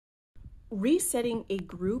Resetting a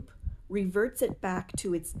group reverts it back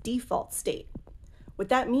to its default state. What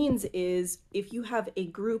that means is if you have a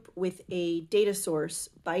group with a data source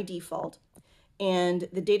by default and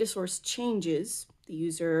the data source changes, the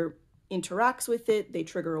user interacts with it, they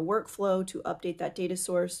trigger a workflow to update that data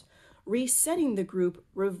source, resetting the group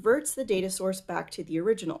reverts the data source back to the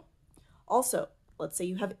original. Also, let's say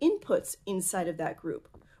you have inputs inside of that group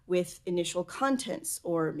with initial contents,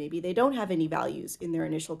 or maybe they don't have any values in their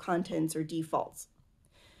initial contents or defaults.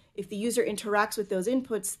 If the user interacts with those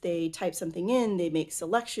inputs, they type something in, they make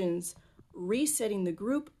selections, resetting the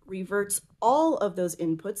group reverts all of those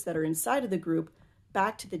inputs that are inside of the group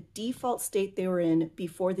back to the default state they were in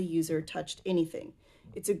before the user touched anything.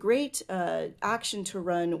 It's a great action to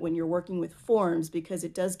run when you're working with forms because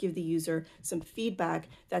it does give the user some feedback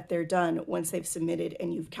that they're done once they've submitted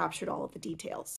and you've captured all of the details.